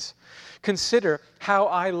commands. Consider how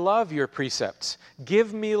I love your precepts.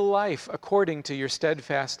 Give me life according to your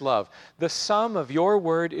steadfast love. The sum of your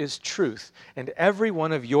word is truth, and every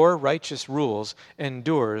one of your righteous rules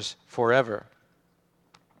endures forever.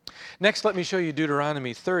 Next, let me show you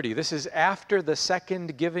Deuteronomy 30. This is after the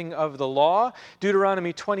second giving of the law.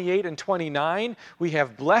 Deuteronomy 28 and 29, we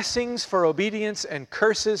have blessings for obedience and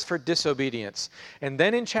curses for disobedience. And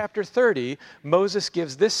then in chapter 30, Moses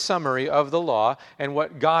gives this summary of the law and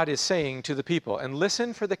what God is saying to the people. And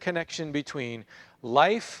listen for the connection between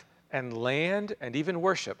life and land and even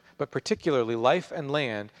worship, but particularly life and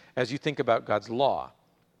land as you think about God's law.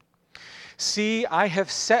 See, I have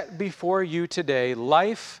set before you today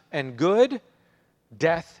life and good,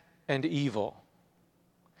 death and evil.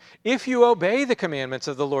 If you obey the commandments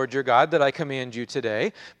of the Lord your God that I command you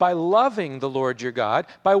today, by loving the Lord your God,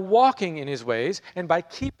 by walking in his ways, and by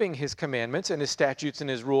keeping his commandments and his statutes and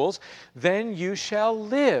his rules, then you shall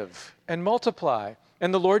live and multiply,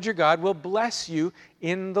 and the Lord your God will bless you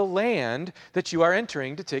in the land that you are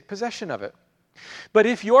entering to take possession of it. But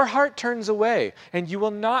if your heart turns away, and you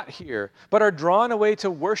will not hear, but are drawn away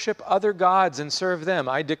to worship other gods and serve them,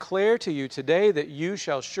 I declare to you today that you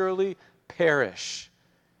shall surely perish.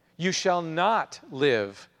 You shall not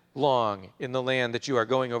live long in the land that you are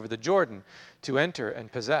going over the Jordan to enter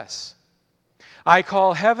and possess. I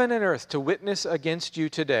call heaven and earth to witness against you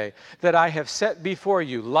today that I have set before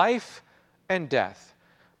you life and death,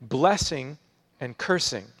 blessing and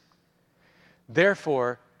cursing.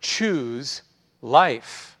 Therefore, choose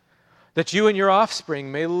life, that you and your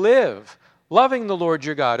offspring may live, loving the Lord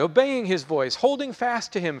your God, obeying his voice, holding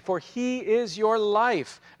fast to him, for he is your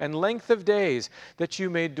life and length of days, that you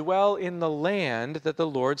may dwell in the land that the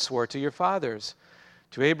Lord swore to your fathers,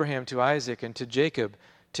 to Abraham, to Isaac, and to Jacob,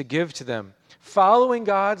 to give to them. Following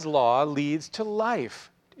God's law leads to life.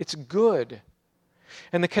 It's good.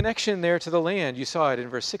 And the connection there to the land, you saw it in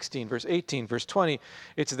verse 16, verse 18, verse 20.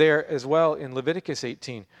 It's there as well in Leviticus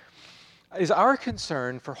 18. Is our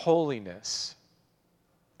concern for holiness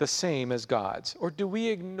the same as God's? Or do we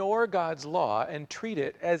ignore God's law and treat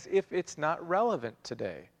it as if it's not relevant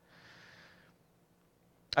today?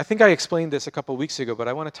 I think I explained this a couple weeks ago, but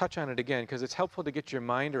I want to touch on it again because it's helpful to get your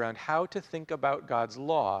mind around how to think about God's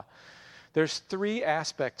law. There's three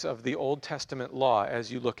aspects of the Old Testament law as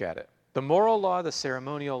you look at it: the moral law, the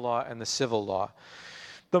ceremonial law, and the civil law.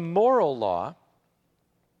 The moral law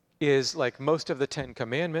is like most of the Ten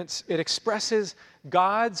Commandments. It expresses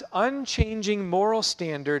God's unchanging moral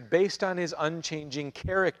standard based on his unchanging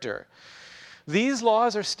character. These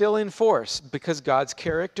laws are still in force because God's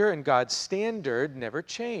character and God's standard never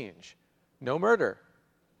change. No murder,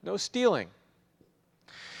 no stealing.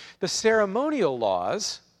 The ceremonial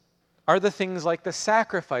laws are the things like the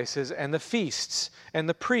sacrifices and the feasts and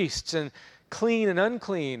the priests and clean and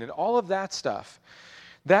unclean and all of that stuff.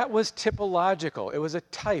 That was typological. It was a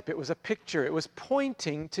type. It was a picture. It was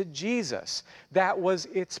pointing to Jesus. That was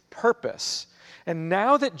its purpose. And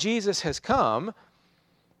now that Jesus has come,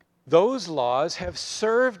 those laws have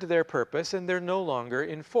served their purpose and they're no longer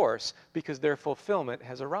in force because their fulfillment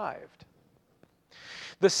has arrived.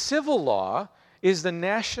 The civil law is the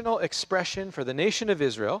national expression for the nation of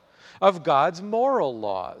Israel of God's moral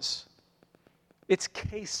laws. It's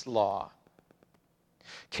case law.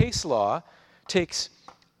 Case law takes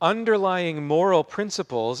underlying moral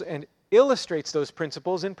principles and illustrates those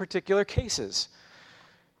principles in particular cases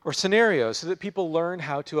or scenarios so that people learn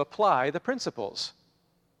how to apply the principles.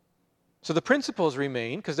 So the principles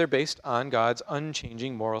remain because they're based on God's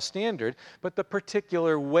unchanging moral standard, but the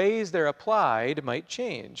particular ways they're applied might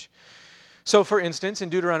change. So for instance, in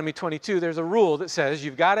Deuteronomy 22, there's a rule that says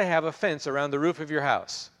you've got to have a fence around the roof of your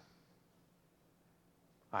house.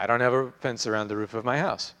 I don't have a fence around the roof of my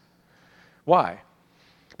house. Why?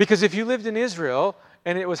 Because if you lived in Israel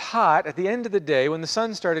and it was hot, at the end of the day, when the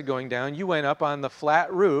sun started going down, you went up on the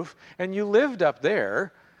flat roof and you lived up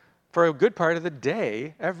there for a good part of the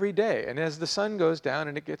day, every day. And as the sun goes down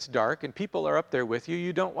and it gets dark and people are up there with you,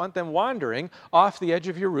 you don't want them wandering off the edge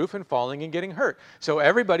of your roof and falling and getting hurt. So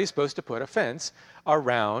everybody's supposed to put a fence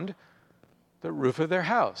around the roof of their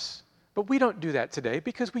house. But we don't do that today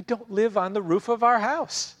because we don't live on the roof of our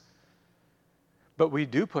house. But we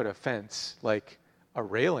do put a fence, like a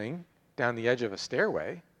railing, down the edge of a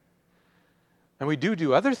stairway. And we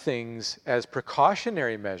do other things as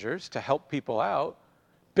precautionary measures to help people out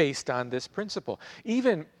based on this principle.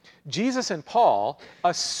 Even Jesus and Paul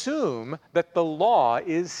assume that the law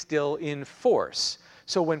is still in force.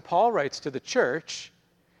 So when Paul writes to the church,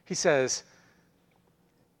 he says,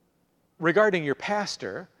 regarding your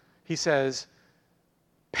pastor, he says,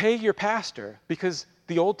 pay your pastor because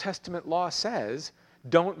the Old Testament law says,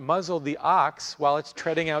 don't muzzle the ox while it's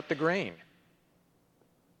treading out the grain.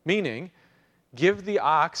 Meaning, give the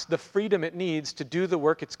ox the freedom it needs to do the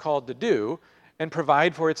work it's called to do and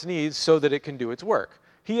provide for its needs so that it can do its work.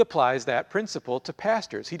 He applies that principle to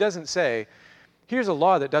pastors. He doesn't say, here's a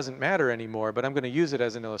law that doesn't matter anymore, but I'm going to use it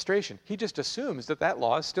as an illustration. He just assumes that that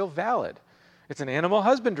law is still valid. It's an animal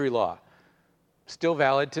husbandry law, still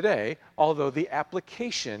valid today, although the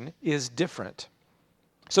application is different.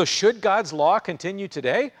 So should God's law continue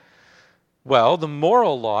today? Well, the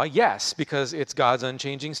moral law, yes, because it's God's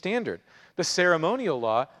unchanging standard. The ceremonial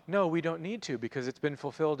law, no, we don't need to because it's been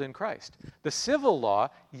fulfilled in Christ. The civil law,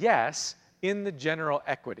 yes, in the general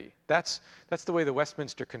equity. That's the way the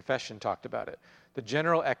Westminster Confession talked about it. The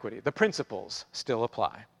general equity, the principles still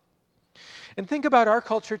apply. And think about our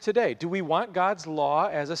culture today. Do we want God's law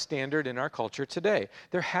as a standard in our culture today?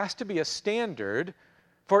 There has to be a standard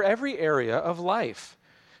for every area of life.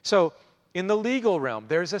 So, in the legal realm,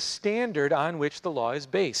 there's a standard on which the law is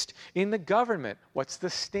based. In the government, what's the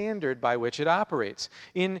standard by which it operates?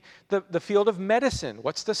 In the field of medicine,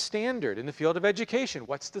 what's the standard? In the field of education,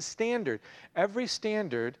 what's the standard? Every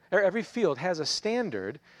standard, or every field has a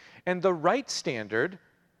standard, and the right standard,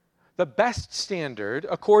 the best standard,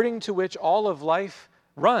 according to which all of life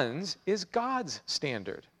runs, is God's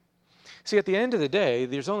standard. See, at the end of the day,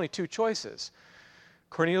 there's only two choices.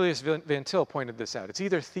 Cornelius Van Til pointed this out. It's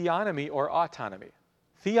either theonomy or autonomy.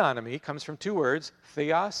 Theonomy comes from two words,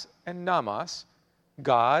 theos and nomos,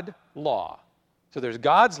 God, law. So there's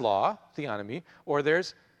God's law, theonomy, or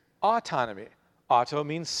there's autonomy. Auto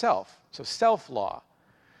means self, so self-law.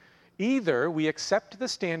 Either we accept the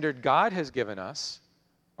standard God has given us,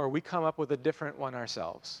 or we come up with a different one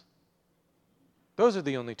ourselves. Those are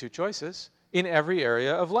the only two choices in every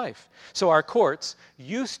area of life. So our courts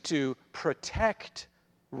used to protect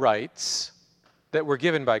rights that were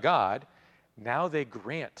given by God. Now they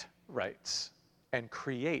grant rights and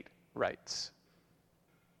create rights.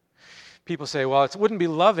 People say, well, it wouldn't be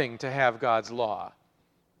loving to have God's law.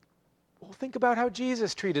 Well, think about how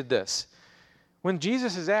Jesus treated this. When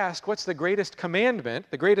Jesus is asked, what's the greatest commandment,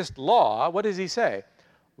 the greatest law, what does he say?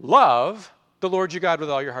 Love the Lord your God with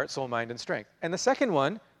all your heart, soul, mind, and strength. And the second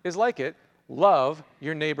one is like it, love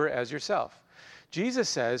your neighbor as yourself. Jesus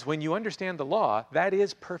says, when you understand the law, that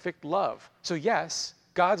is perfect love. So yes,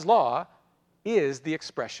 God's law is the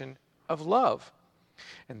expression of love.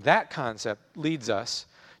 And that concept leads us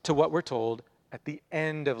to what we're told at the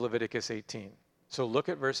end of Leviticus 18. So look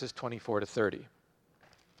at verses 24 to 30.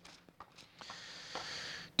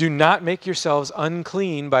 Do not make yourselves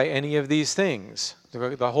unclean by any of these things.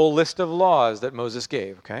 The whole list of laws that Moses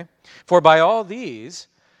gave, okay? For by all these,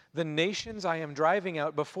 the nations I am driving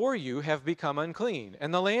out before you have become unclean,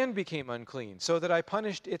 and the land became unclean, so that I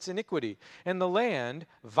punished its iniquity, and the land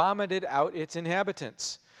vomited out its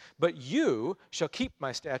inhabitants. But you shall keep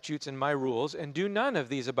my statutes and my rules, and do none of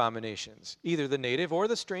these abominations, either the native or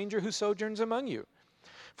the stranger who sojourns among you.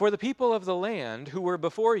 For the people of the land who were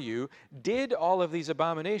before you did all of these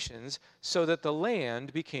abominations, so that the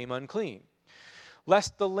land became unclean.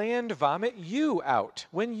 Lest the land vomit you out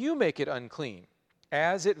when you make it unclean,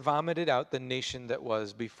 as it vomited out the nation that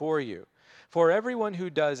was before you. For everyone who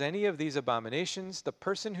does any of these abominations, the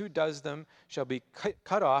person who does them shall be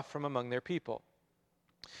cut off from among their people.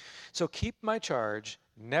 So keep my charge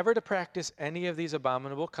never to practice any of these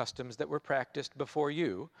abominable customs that were practiced before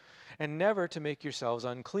you, and never to make yourselves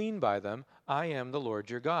unclean by them. I am the Lord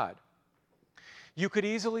your God. You could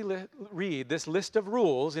easily read this list of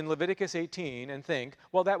rules in Leviticus 18 and think,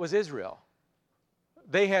 well, that was Israel.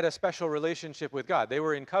 They had a special relationship with God. They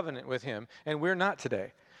were in covenant with him, and we're not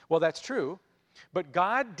today. Well, that's true, but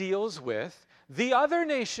God deals with the other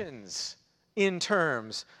nations in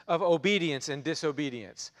terms of obedience and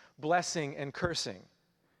disobedience, blessing and cursing.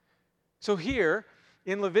 So here,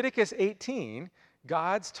 in Leviticus 18,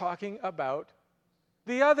 God's talking about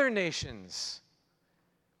the other nations,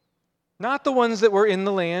 not the ones that were in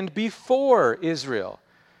the land before Israel.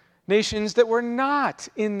 Nations that were not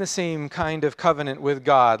in the same kind of covenant with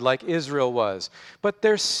God like Israel was, but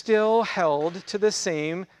they're still held to the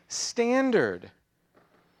same standard.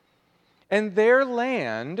 And their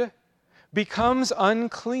land becomes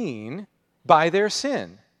unclean by their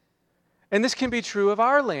sin. And this can be true of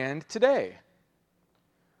our land today.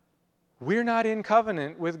 We're not in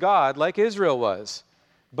covenant with God like Israel was,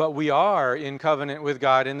 but we are in covenant with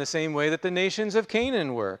God in the same way that the nations of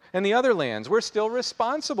Canaan were and the other lands. We're still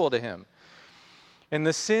responsible to him. And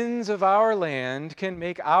the sins of our land can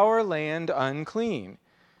make our land unclean.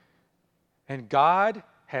 And God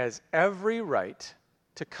has every right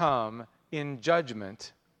to come in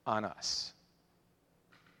judgment on us.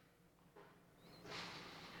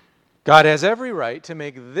 God has every right to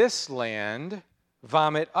make this land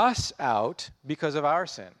vomit us out because of our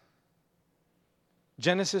sin.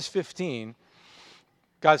 Genesis 15,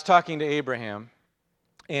 God's talking to Abraham,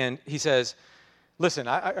 and he says, listen,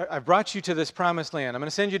 I brought you to this promised land. I'm going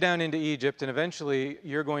to send you down into Egypt, and eventually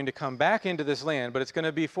you're going to come back into this land, but it's going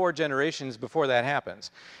to be 4 generations before that happens.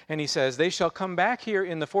 And he says, they shall come back here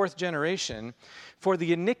in the 4th generation, for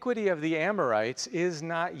the iniquity of the Amorites is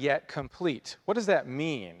not yet complete. What does that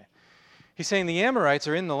mean? He's saying the Amorites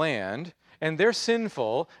are in the land, and they're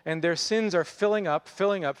sinful, and their sins are filling up,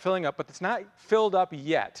 but it's not filled up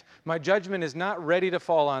yet. My judgment is not ready to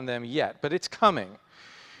fall on them yet, but it's coming.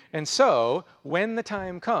 And so, when the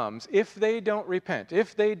time comes, if they don't repent,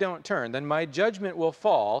 if they don't turn, then my judgment will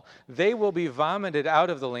fall. They will be vomited out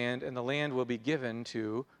of the land, and the land will be given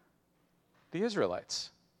to the Israelites.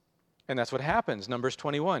 And that's what happens. Numbers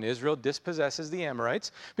 21, Israel dispossesses the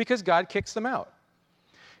Amorites because God kicks them out.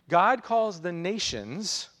 God calls the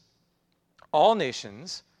nations, all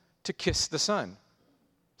nations, to kiss the Son.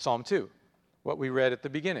 Psalm 2, what we read at the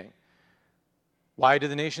beginning. Why do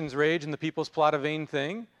the nations rage and the peoples plot a vain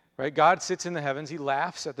thing? Right? God sits in the heavens. He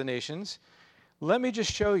laughs at the nations. Let me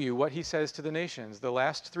just show you what he says to the nations. The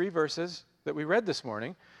last 3 verses that we read this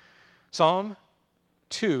morning. Psalm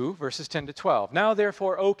 2, verses 10 to 12. Now,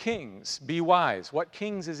 therefore, O kings, be wise. What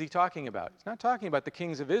kings is he talking about? He's not talking about the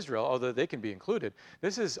kings of Israel, although they can be included.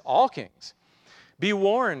 This is all kings. Be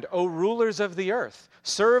warned, O rulers of the earth.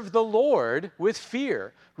 Serve the Lord with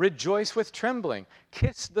fear. Rejoice with trembling.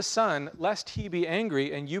 Kiss the Son, lest he be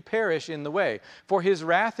angry and you perish in the way. For his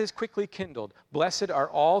wrath is quickly kindled. Blessed are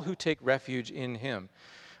all who take refuge in him.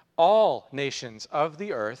 All nations of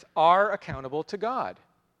the earth are accountable to God.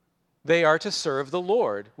 They are to serve the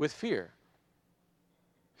Lord with fear.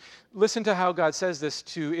 Listen to how God says this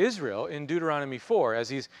to Israel in Deuteronomy 4 as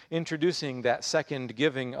he's introducing that second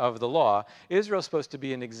giving of the law. Israel's supposed to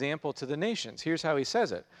be an example to the nations. Here's how he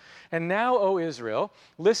says it. And now, O Israel,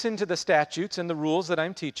 listen to the statutes and the rules that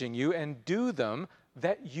I'm teaching you and do them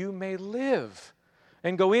that you may live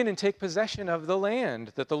and go in and take possession of the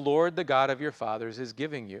land that the Lord, the God of your fathers, is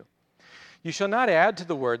giving you. You shall not add to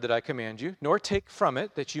the word that I command you, nor take from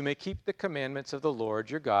it, that you may keep the commandments of the Lord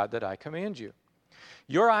your God that I command you.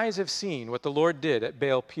 Your eyes have seen what the Lord did at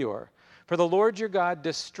Baal Peor. For the Lord your God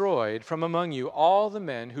destroyed from among you all the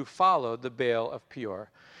men who followed the Baal of Peor.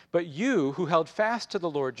 But you who held fast to the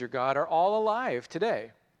Lord your God are all alive today.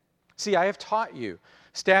 See, I have taught you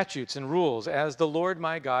statutes and rules as the Lord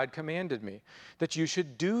my God commanded me, that you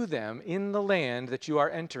should do them in the land that you are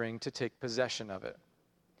entering to take possession of it.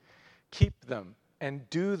 Keep them and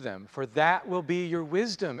do them, for that will be your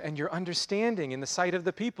wisdom and your understanding in the sight of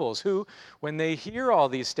the peoples, who, when they hear all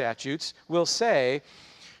these statutes, will say,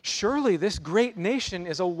 surely this great nation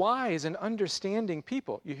is a wise and understanding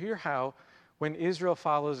people. You hear how when Israel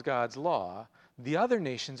follows God's law, the other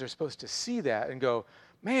nations are supposed to see that and go,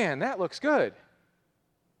 man, that looks good.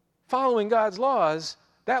 Following God's laws,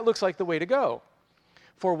 that looks like the way to go.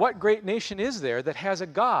 For what great nation is there that has a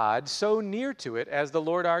God so near to it as the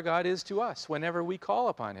Lord our God is to us whenever we call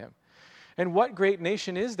upon him? And what great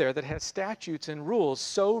nation is there that has statutes and rules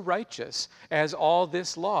so righteous as all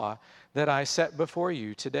this law that I set before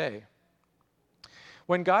you today?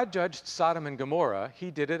 When God judged Sodom and Gomorrah,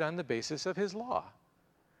 he did it on the basis of his law.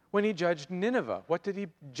 When he judged Nineveh, what did he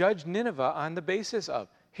judge Nineveh on the basis of?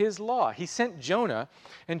 His law. He sent Jonah,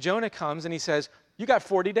 and Jonah comes and he says, you got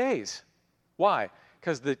 40 days. Why?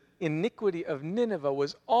 Because the iniquity of Nineveh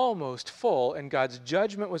was almost full, and God's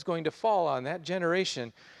judgment was going to fall on that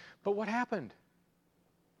generation. But what happened?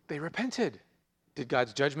 They repented. Did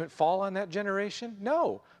God's judgment fall on that generation?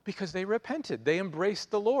 No, because they repented. They embraced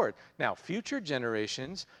the Lord. Now, future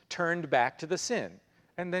generations turned back to the sin,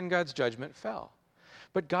 and then God's judgment fell.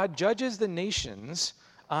 But God judges the nations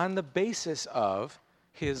on the basis of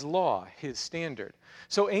his law, his standard.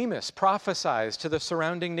 So Amos prophesies to the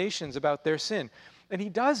surrounding nations about their sin. And he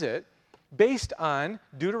does it based on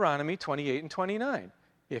Deuteronomy 28 and 29.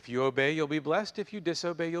 If you obey, you'll be blessed. If you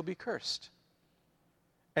disobey, you'll be cursed.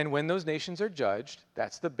 And when those nations are judged,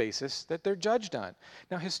 that's the basis that they're judged on.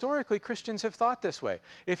 Now, historically, Christians have thought this way.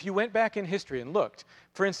 If you went back in history and looked,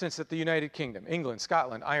 for instance, at the United Kingdom, England,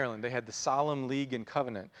 Scotland, Ireland, they had the Solemn League and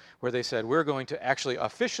Covenant, where they said, we're going to actually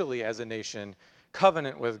officially, as a nation,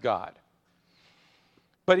 covenant with God.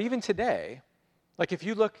 But even today, like if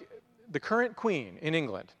you look, the current queen in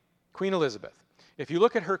England, Queen Elizabeth, if you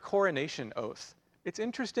look at her coronation oath, it's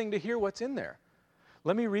interesting to hear what's in there.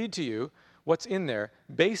 Let me read to you what's in there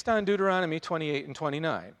based on Deuteronomy 28 and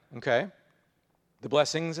 29, okay? The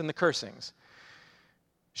blessings and the cursings.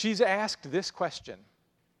 She's asked this question: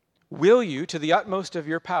 will you, to the utmost of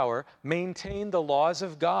your power, maintain the laws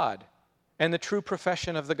of God and the true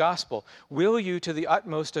profession of the gospel? Will you, to the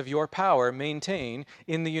utmost of your power, maintain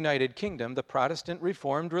in the United Kingdom the Protestant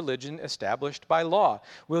Reformed religion established by law?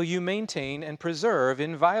 Will you maintain and preserve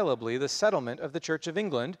inviolably the settlement of the Church of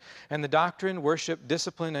England and the doctrine, worship,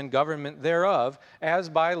 discipline, and government thereof, as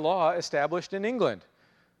by law established in England?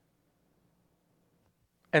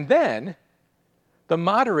 And then the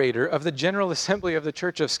moderator of the General Assembly of the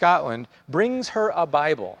Church of Scotland brings her a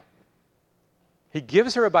Bible. He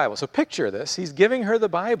gives her a Bible. So picture this. He's giving her the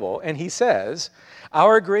Bible, and he says,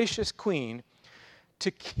 "Our gracious queen,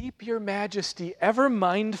 to keep your majesty ever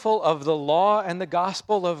mindful of the law and the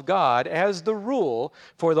gospel of God as the rule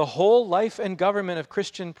for the whole life and government of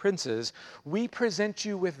Christian princes, we present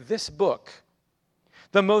you with this book,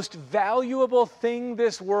 the most valuable thing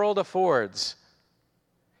this world affords.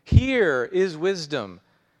 Here is wisdom.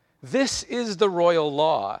 This is the royal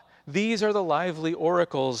law. These are the lively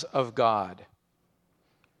oracles of God."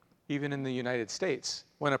 Even in the United States,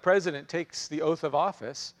 when a president takes the oath of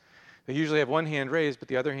office, they usually have one hand raised, but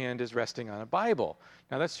the other hand is resting on a Bible.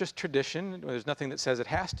 Now, that's just tradition. There's nothing that says it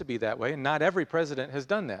has to be that way, and not every president has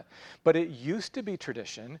done that. But it used to be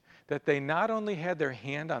tradition that they not only had their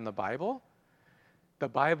hand on the Bible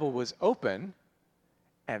was open,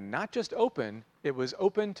 and not just open, it was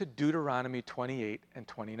open to Deuteronomy 28 and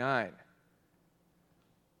 29.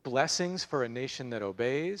 Blessings for a nation that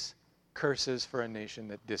obeys, curses for a nation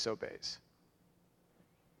that disobeys.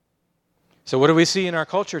 So what do we see in our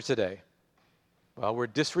culture today? Well, we're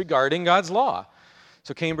disregarding God's law.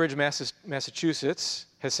 So Cambridge, Massachusetts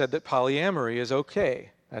has said that polyamory is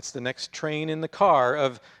okay. That's the next train in the car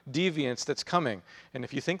of deviance that's coming. And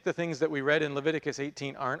if you think the things that we read in Leviticus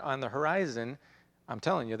 18 aren't on the horizon, I'm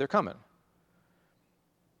telling you, they're coming.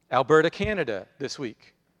 Alberta, Canada, this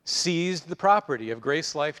week, seized the property of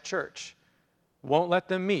Grace Life Church. Won't let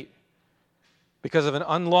them meet because of an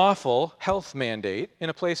unlawful health mandate in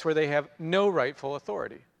a place where they have no rightful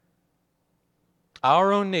authority.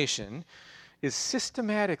 Our own nation is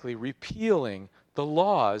systematically repealing the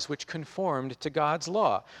laws which conformed to God's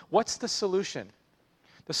law. What's the solution?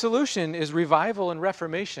 The solution is revival and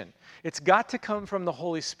reformation. It's got to come from the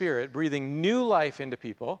Holy Spirit, breathing new life into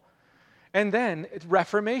people, and then it's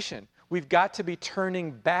reformation. We've got to be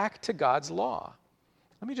turning back to God's law.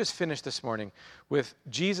 Let me just finish this morning with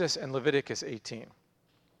Jesus and Leviticus 18.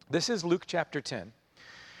 This is Luke chapter 10,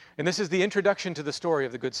 and this is the introduction to the story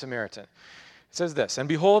of the Good Samaritan. It says this, "And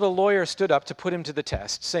behold, a lawyer stood up to put him to the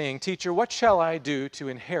test, saying, 'Teacher, what shall I do to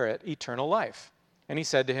inherit eternal life?' And he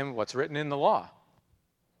said to him, 'What's written in the law?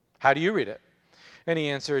 How do you read it?' And he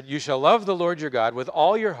answered, 'You shall love the Lord your God with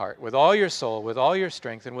all your heart, with all your soul, with all your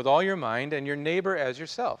strength, and with all your mind, and your neighbor as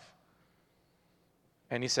yourself.'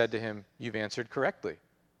 And he said to him, 'You've answered correctly.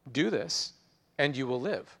 Do this, and you will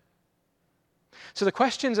live.'" So the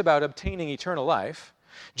questions about obtaining eternal life,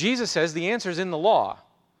 Jesus says the answer is in the law.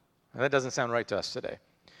 Now, that doesn't sound right to us today.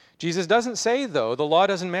 Jesus doesn't say, though, the law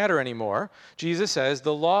doesn't matter anymore. Jesus says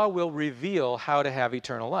the law will reveal how to have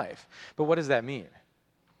eternal life. But what does that mean?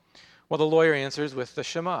 Well, the lawyer answers with the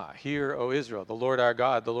Shema. "Hear, O Israel, the Lord our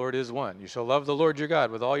God, the Lord is one. You shall love the Lord your God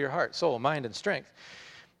with all your heart, soul, mind, and strength."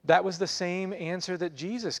 That was the same answer that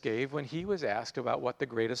Jesus gave when he was asked about what the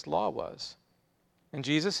greatest law was. And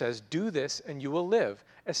Jesus says, "Do this and you will live."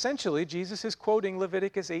 Essentially, Jesus is quoting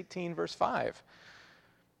Leviticus 18, verse 5.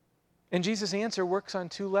 And Jesus' answer works on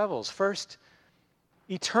two levels. First,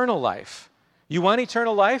 eternal life. You want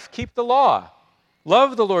eternal life? Keep the law.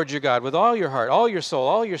 Love the Lord your God with all your heart, all your soul,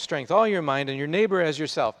 all your strength, all your mind, and your neighbor as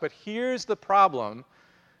yourself. But here's the problem.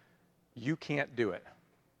 You can't do it.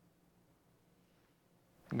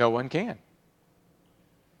 No one can.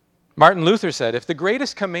 Martin Luther said, if the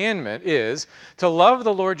greatest commandment is to love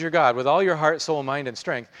the Lord your God with all your heart, soul, mind, and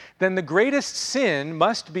strength, then the greatest sin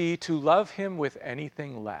must be to love him with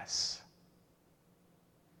anything less.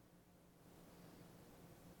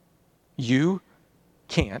 You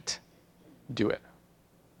can't do it.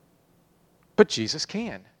 But Jesus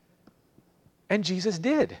can. And Jesus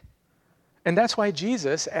did. And that's why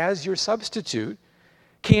Jesus, as your substitute,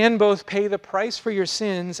 can both pay the price for your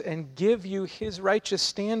sins and give you his righteous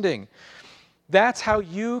standing. That's how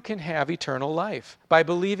you can have eternal life, by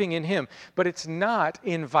believing in him. But it's not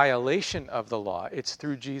in violation of the law. It's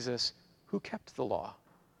through Jesus who kept the law.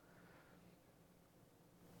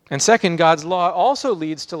 And second, God's law also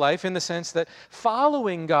leads to life in the sense that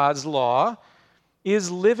following God's law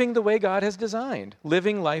is living the way God has designed,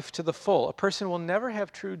 living life to the full. A person will never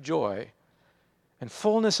have true joy and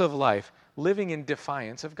fullness of life living in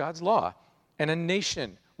defiance of God's law. And a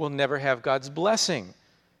nation will never have God's blessing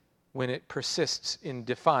when it persists in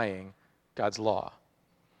defying God's law.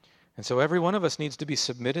 And so every one of us needs to be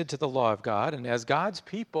submitted to the law of God. And as God's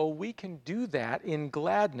people, we can do that in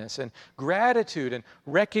gladness and gratitude and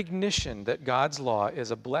recognition that God's law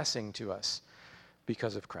is a blessing to us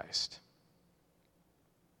because of Christ.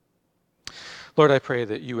 Lord, I pray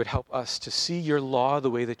that you would help us to see your law the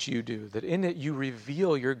way that you do, that in it you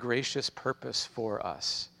reveal your gracious purpose for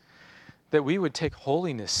us, that we would take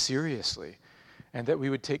holiness seriously, and that we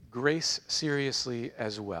would take grace seriously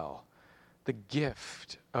as well, the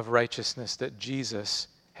gift of righteousness that Jesus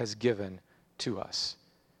has given to us.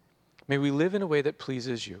 May we live in a way that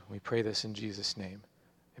pleases you. We pray this in Jesus' name.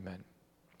 Amen.